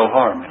enemy shall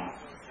harm him.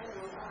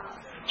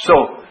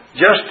 So,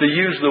 just to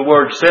use the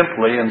word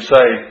simply and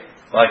say,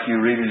 like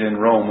you read it in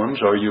Romans,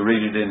 or you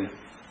read it in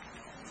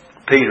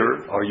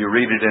Peter, or you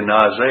read it in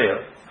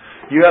Isaiah,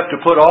 you have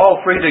to put all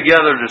three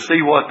together to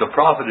see what the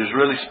prophet is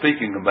really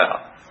speaking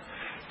about.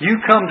 You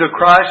come to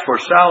Christ for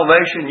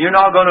salvation, you're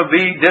not going to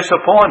be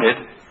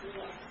disappointed.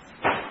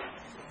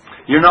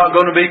 You're not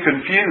going to be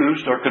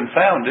confused or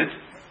confounded.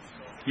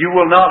 You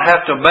will not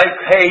have to make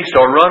haste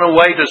or run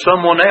away to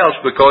someone else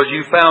because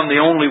you found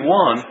the only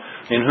one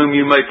in whom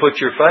you may put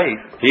your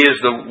faith. He is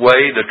the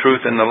way, the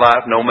truth, and the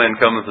life. No man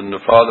cometh unto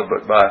the Father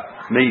but by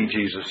me,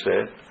 Jesus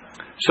said.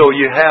 So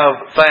you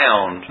have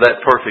found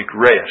that perfect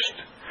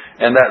rest.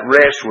 And that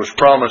rest was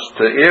promised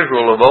to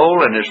Israel of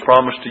old and is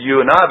promised to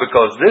you and I,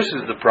 because this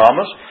is the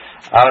promise,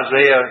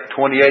 Isaiah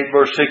 28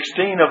 verse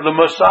 16, of the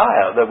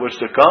Messiah that was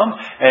to come.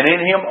 And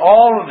in Him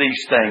all of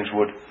these things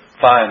would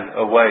find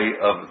a way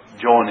of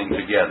joining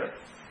together.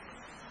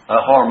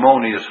 A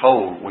harmonious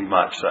whole, we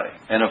might say,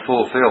 and a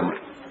fulfillment.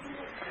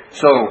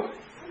 So,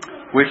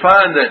 we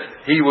find that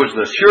He was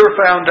the sure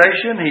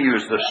foundation, He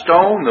was the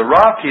stone, the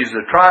rock, He's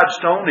the tried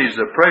stone, He's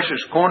the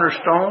precious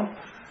cornerstone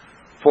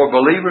for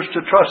believers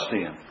to trust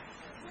in.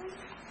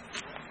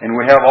 And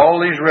we have all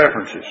these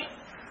references.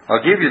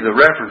 I'll give you the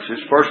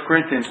references. 1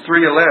 Corinthians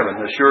 3:11,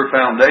 the sure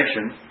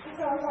foundation.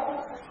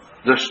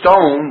 The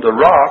stone, the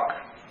rock,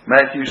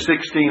 Matthew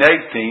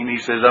 16:18, He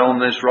says, on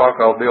this rock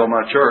I'll build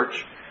my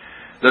church.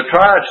 The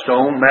tried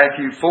stone,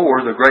 Matthew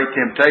 4, the great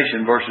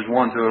temptation, verses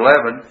 1 through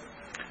 11.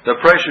 The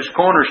precious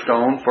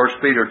cornerstone,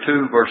 1 Peter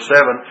 2, verse 7.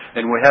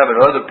 And we have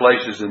it other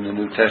places in the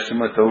New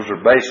Testament. Those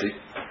are basic.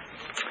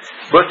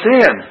 But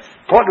then,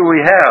 what do we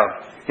have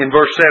in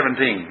verse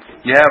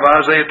 17? You have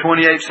Isaiah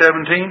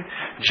 28:17.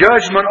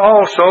 Judgment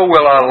also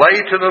will I lay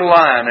to the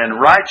line, and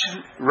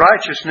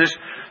righteousness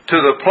to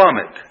the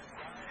plummet.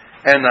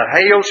 And the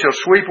hail shall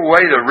sweep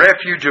away the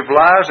refuge of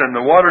lies, and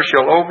the water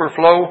shall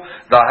overflow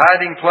the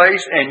hiding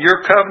place, and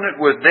your covenant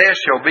with death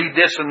shall be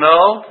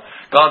disannulled.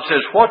 God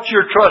says, what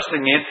you're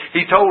trusting in,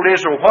 He told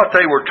Israel what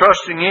they were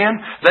trusting in,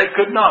 they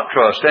could not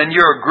trust. And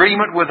your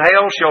agreement with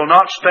hell shall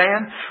not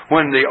stand.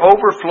 When the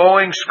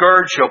overflowing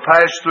scourge shall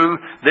pass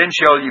through, then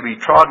shall you be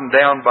trodden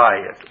down by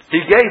it.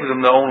 He gave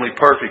them the only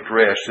perfect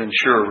rest and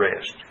sure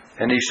rest.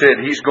 And He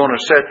said He's going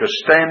to set the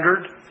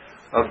standard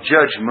of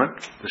judgment,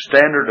 the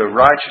standard of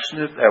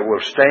righteousness that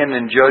will stand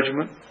in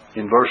judgment,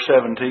 in verse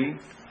 17.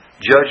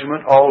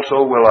 Judgment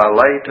also will I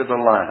lay to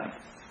the line.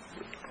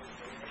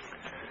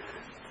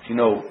 You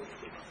know,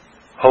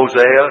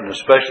 Hosea, and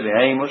especially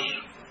Amos,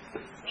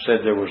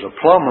 said there was a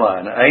plumb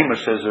line.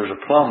 Amos says there's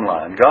a plumb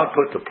line. God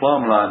put the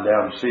plumb line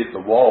down to see if the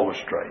wall was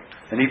straight.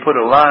 And He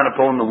put a line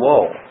upon the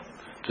wall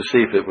to see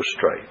if it was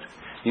straight.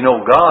 You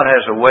know, God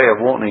has a way of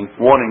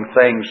wanting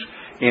things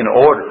in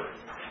order.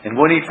 And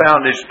when He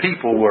found His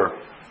people were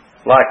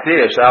like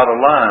this, out of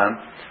line,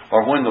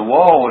 or when the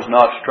wall was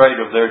not straight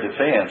of their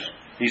defense,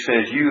 He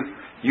says,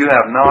 you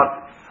have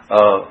not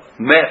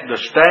met the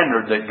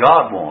standard that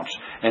God wants.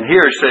 And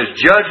here it says,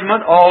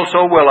 judgment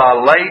also will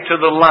I lay to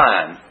the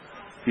line.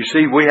 You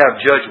see, we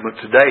have judgment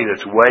today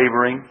that's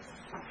wavering.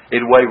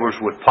 It wavers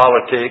with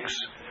politics,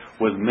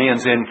 with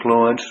men's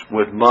influence,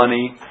 with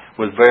money,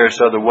 with various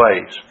other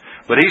ways.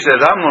 But He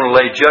says, I'm going to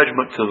lay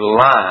judgment to the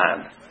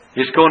line.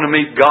 It's going to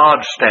meet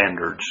God's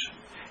standards.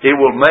 It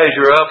will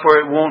measure up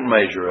or it won't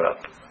measure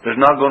up. There's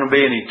not going to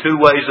be any two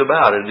ways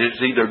about it.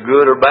 It's either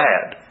good or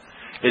bad.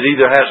 It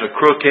either has a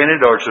crook in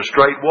it or it's a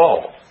straight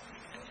wall.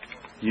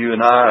 You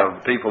and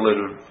I, people that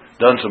have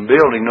done some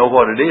building, know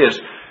what it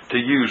is to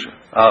use.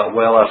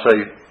 Well, I say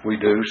we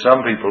do.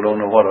 Some people don't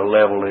know what a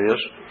level is.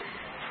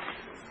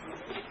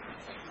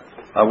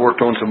 I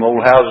worked on some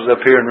old houses up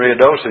here in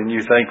Ruidoso, and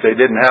you think they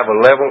didn't have a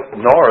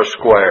level nor a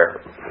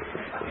square.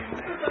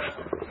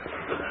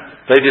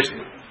 They just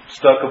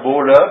stuck a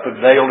board up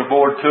and nailed a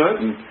board to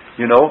it, and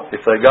you know,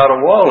 if they got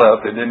a wall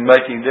up, it didn't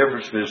make any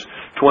difference if it's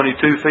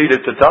 22 feet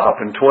at the top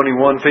and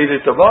 21 feet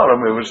at the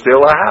bottom. It was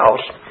still a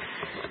house.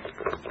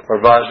 Or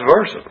vice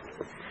versa.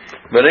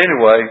 But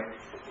anyway,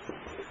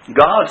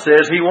 God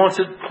says He wants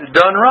it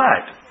done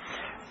right.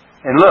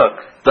 And look,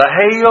 the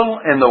hail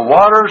and the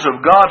waters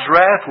of God's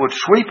wrath would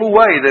sweep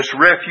away this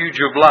refuge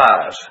of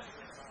lies.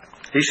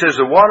 He says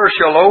the water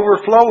shall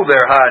overflow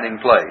their hiding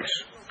place.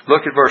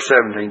 Look at verse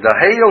 17.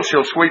 The hail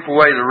shall sweep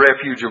away the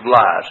refuge of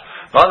lies.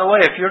 By the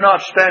way, if you're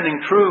not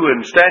standing true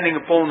and standing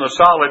upon the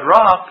solid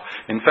rock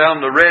and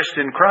found the rest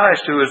in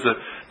Christ, who is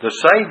the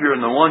Savior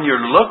and the one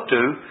you're to look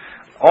to,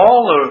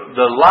 all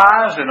the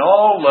lies and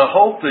all the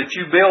hope that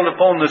you build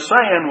upon the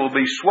sand will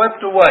be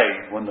swept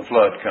away when the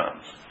flood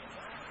comes.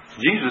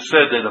 Jesus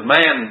said that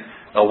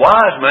a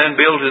wise man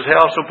builds his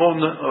house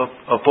upon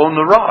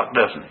the rock,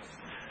 doesn't he?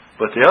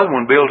 But the other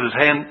one builds his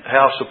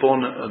house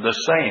upon the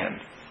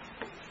sand.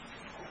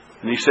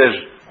 And He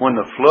says, when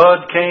the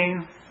flood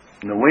came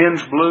and the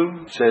winds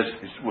blew, it says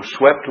it was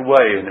swept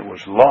away and it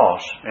was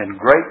lost, and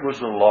great was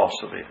the loss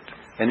of it.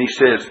 And He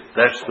says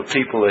that's the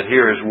people that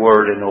hear His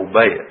word and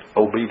obey it.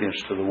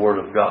 Obedience to the word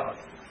of God.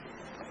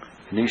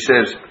 And He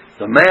says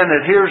the man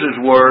that hears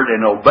His word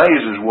and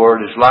obeys His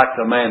word is like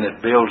the man that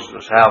builds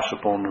his house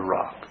upon the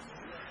rock.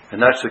 And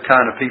that's the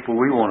kind of people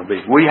we want to be.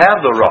 We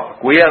have the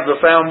rock. We have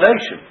the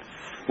foundation.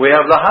 We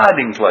have the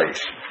hiding place.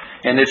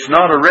 And it's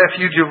not a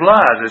refuge of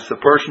lies. It's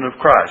the person of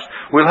Christ.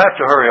 We'll have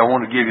to hurry. I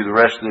want to give you the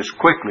rest of this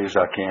quickly as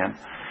I can.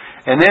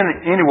 And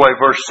then, anyway,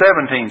 verse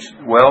 18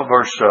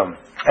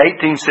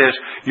 says,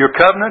 your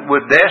covenant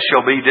with death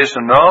shall be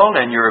disannulled,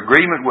 and your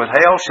agreement with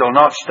hell shall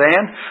not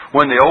stand.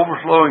 When the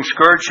overflowing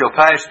scourge shall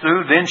pass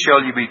through, then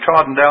shall you be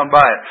trodden down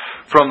by it.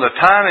 From the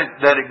time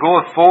that it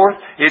goeth forth,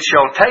 it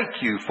shall take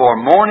you, for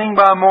morning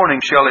by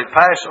morning shall it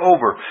pass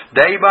over,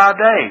 day by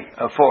day,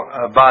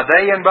 by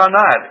day and by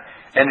night.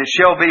 And it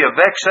shall be a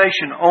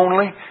vexation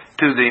only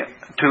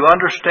to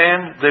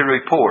understand the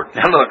report.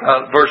 Now look,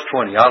 verse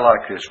 20, I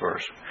like this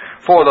verse.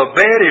 For the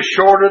bed is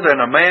shorter than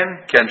a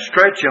man can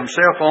stretch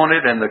himself on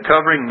it, and the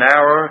covering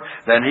narrower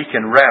than he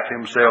can wrap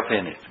himself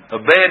in it.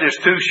 The bed is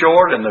too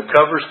short and the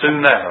cover's too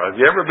narrow. Have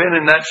you ever been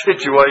in that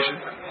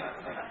situation?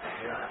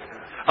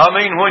 I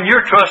mean, when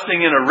you're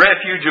trusting in a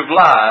refuge of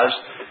lies,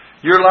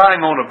 you're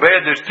lying on a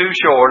bed that's too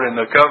short and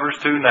the cover's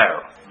too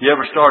narrow. You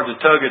ever started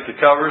to tug at the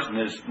covers and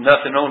there's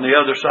nothing on the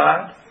other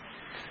side?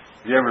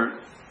 You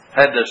ever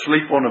had to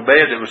sleep on a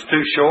bed that was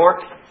too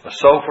short? A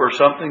sofa or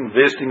something,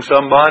 visiting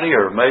somebody,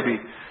 or maybe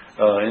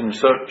in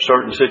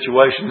certain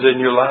situations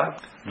in your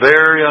life?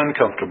 Very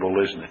uncomfortable,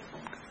 isn't it?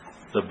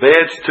 The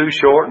bed's too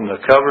short and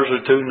the covers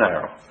are too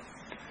narrow.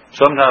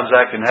 Sometimes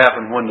that can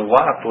happen when the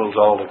wife pulls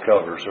all the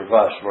covers, or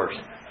vice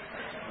versa.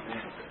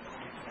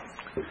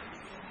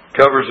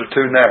 Covers are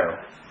too narrow.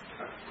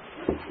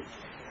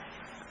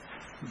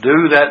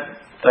 Do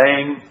that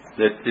thing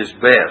that is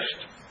best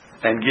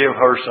and give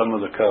her some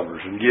of the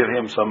covers and give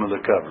him some of the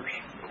covers.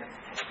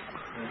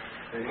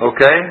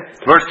 Okay?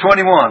 Verse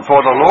 21.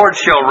 For the Lord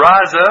shall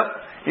rise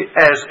up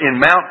as in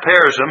Mount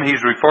Perazim,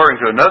 he's referring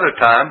to another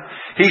time.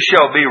 He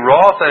shall be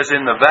wroth as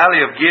in the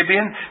valley of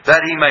Gibeon,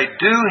 that he may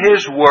do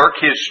his work,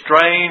 his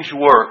strange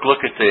work.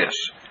 Look at this.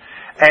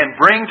 And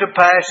bring to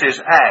pass his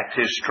act,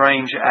 his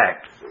strange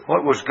act.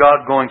 What was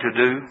God going to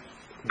do?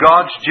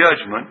 God's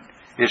judgment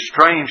is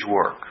strange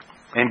work.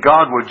 And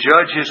God would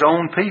judge His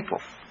own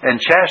people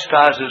and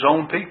chastise His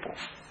own people.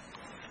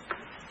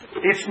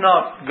 It's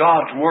not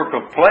God's work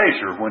of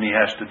pleasure when He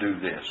has to do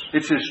this.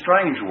 It's His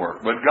strange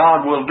work. But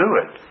God will do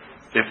it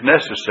if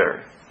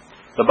necessary.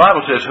 The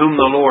Bible says, whom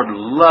the Lord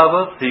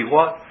loveth, He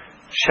what?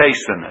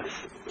 Chasteneth.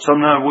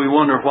 Sometimes we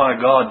wonder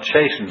why God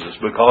chastens us,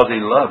 because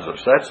He loves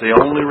us. That's the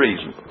only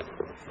reason.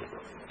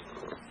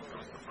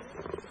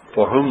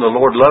 For whom the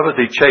Lord loveth,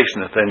 He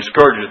chasteneth, and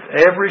scourgeth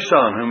every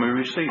son whom He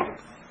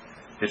receiveth.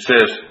 It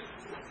says,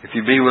 if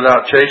you be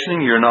without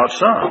chastening, you're not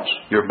sons.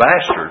 You're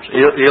bastards,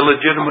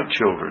 illegitimate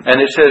children.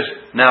 And it says,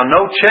 now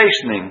no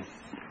chastening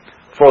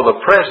for the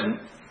present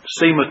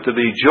seemeth to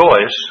be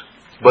joyous,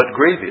 but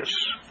grievous.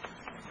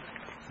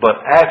 But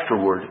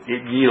afterward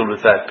it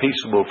yieldeth that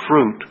peaceable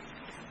fruit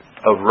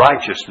of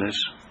righteousness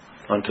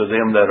unto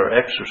them that are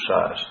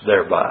exercised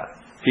thereby.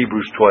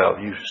 Hebrews 12,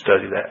 you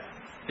study that.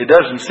 It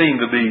doesn't seem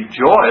to be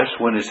joyous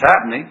when it's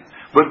happening,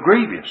 but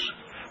grievous.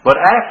 But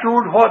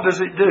afterward, what does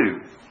it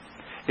do?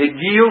 It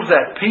yields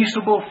that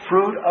peaceable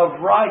fruit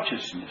of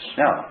righteousness.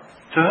 Now,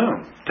 to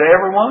whom? To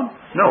everyone?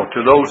 No, to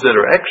those that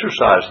are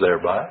exercised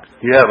thereby.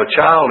 You have a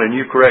child and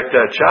you correct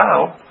that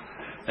child,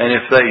 and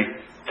if they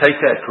take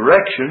that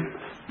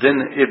correction,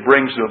 then it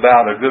brings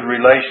about a good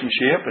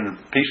relationship and a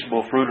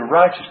peaceable fruit of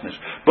righteousness.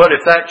 But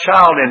if that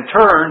child in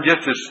turn,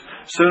 just as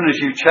soon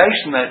as you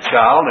chasten that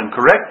child and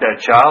correct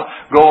that child,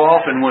 go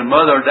off and when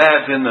mother or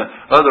dad's in the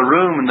other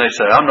room and they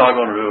say, I'm not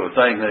going to do a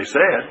thing they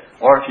said.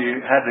 Or if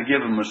you had to give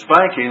them a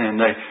spanking and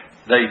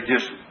they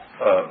just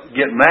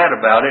get mad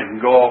about it and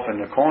go off in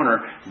the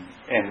corner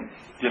and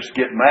just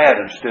get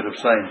mad instead of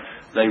saying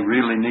they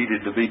really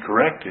needed to be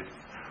corrected.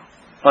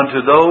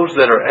 Unto those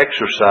that are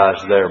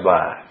exercised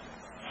thereby.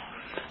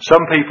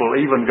 Some people,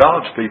 even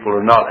God's people,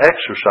 are not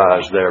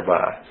exercised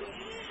thereby.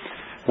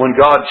 When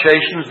God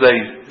chastens,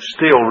 they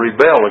still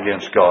rebel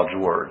against God's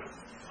Word.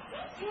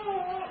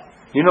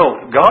 You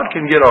know, God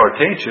can get our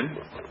attention,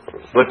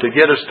 but to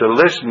get us to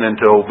listen and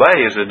to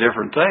obey is a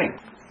different thing.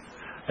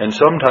 And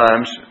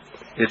sometimes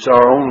it's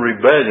our own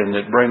rebellion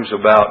that brings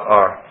about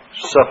our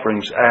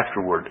sufferings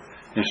afterward,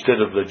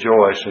 instead of the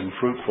joyous and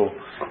fruitful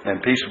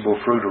and peaceable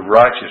fruit of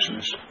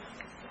righteousness.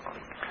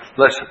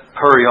 Let's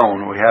hurry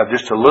on. We have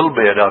just a little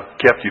bit. I've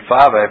kept you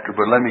 5 after,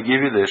 but let me give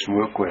you this and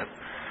we'll quit.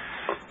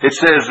 It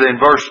says in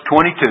verse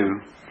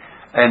 22,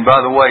 and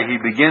by the way, he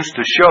begins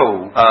to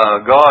show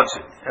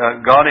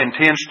God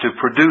intends to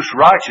produce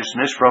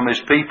righteousness from His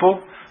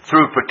people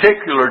through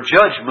particular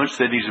judgments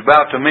that He's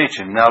about to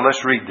mention. Now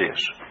let's read this.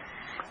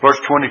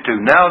 Verse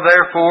 22, now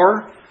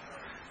therefore,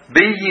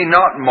 be ye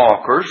not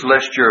mockers,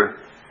 lest your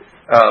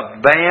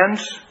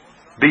bands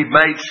be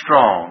made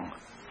strong.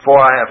 For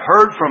I have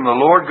heard from the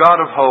Lord God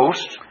of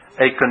hosts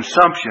a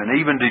consumption,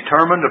 even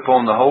determined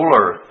upon the whole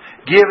earth.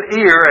 Give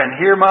ear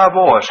and hear my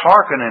voice.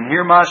 Hearken and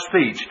hear my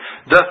speech.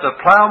 Doth the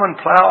plowman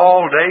plow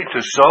all day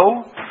to sow?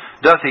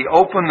 Doth he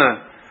open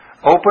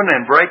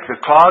and break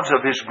the clods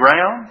of his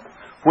ground?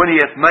 When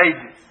he hath made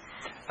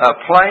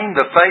plain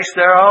the face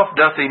thereof,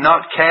 doth he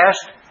not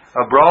cast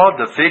abroad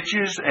the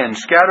fitches, and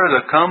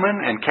scatter the cummin,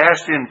 and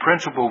cast in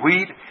principal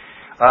wheat,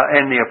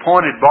 and the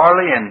appointed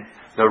barley, and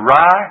the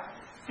rye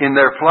in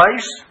their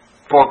place?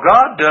 For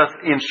God doth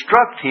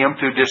instruct him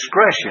to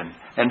discretion,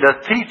 and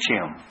doth teach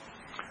him.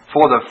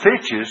 For the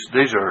fitches,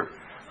 these are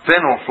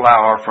fennel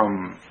flour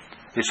from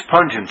its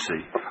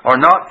pungency, are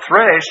not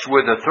threshed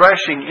with the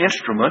threshing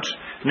instruments,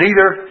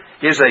 neither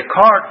is a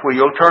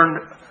cartwheel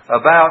turned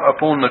about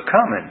upon the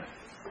cummin,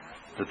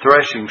 the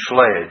threshing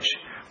sledge.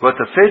 But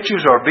the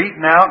fitches are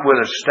beaten out with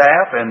a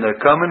staff, and the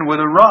cummin with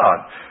a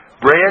rod.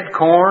 Bread,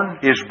 corn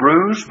is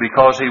bruised,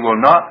 because he will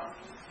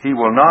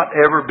not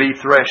ever be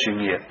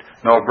threshing it,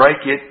 nor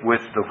break it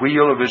with the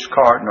wheel of his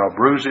cart, nor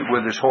bruise it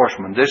with his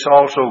horsemen. This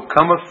also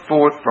cometh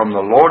forth from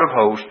the Lord of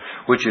hosts,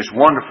 which is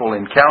wonderful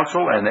in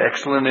counsel and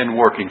excellent in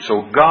working.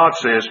 So God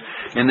says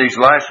in these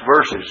last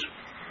verses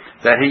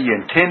that He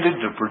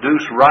intended to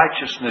produce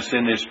righteousness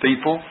in His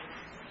people,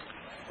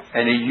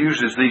 and He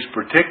uses these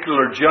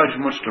particular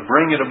judgments to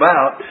bring it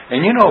about.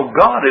 And you know,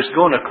 God is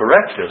going to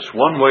correct us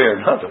one way or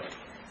another.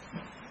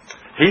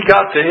 He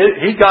got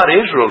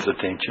Israel's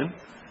attention,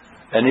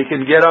 and He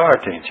can get our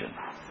attention.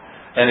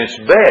 And it's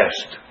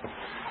best.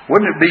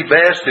 Wouldn't it be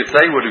best if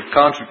they would have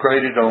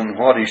concentrated on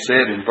what He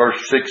said in verse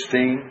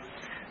 16?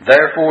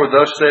 Therefore,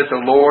 thus saith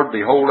the Lord,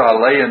 Behold, I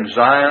lay in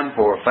Zion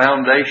for a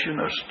foundation,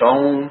 a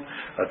stone,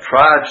 a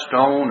tried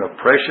stone, a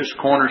precious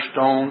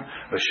cornerstone,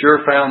 a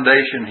sure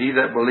foundation. He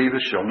that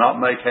believeth shall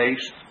not make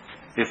haste.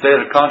 If they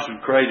had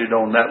concentrated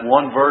on that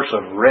one verse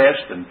of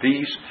rest and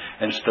peace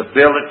and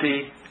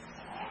stability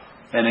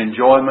and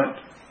enjoyment,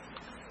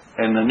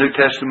 and the New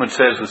Testament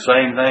says the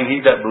same thing, He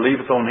that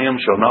believeth on Him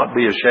shall not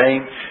be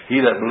ashamed. He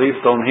that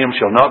believeth on Him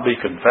shall not be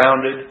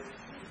confounded.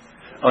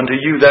 Unto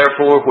you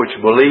therefore which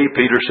believe,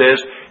 Peter says,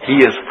 He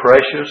is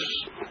precious.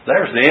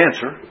 There's the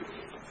answer.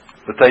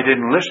 But they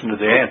didn't listen to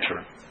the answer.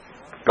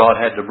 God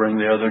had to bring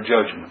the other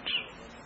judgments.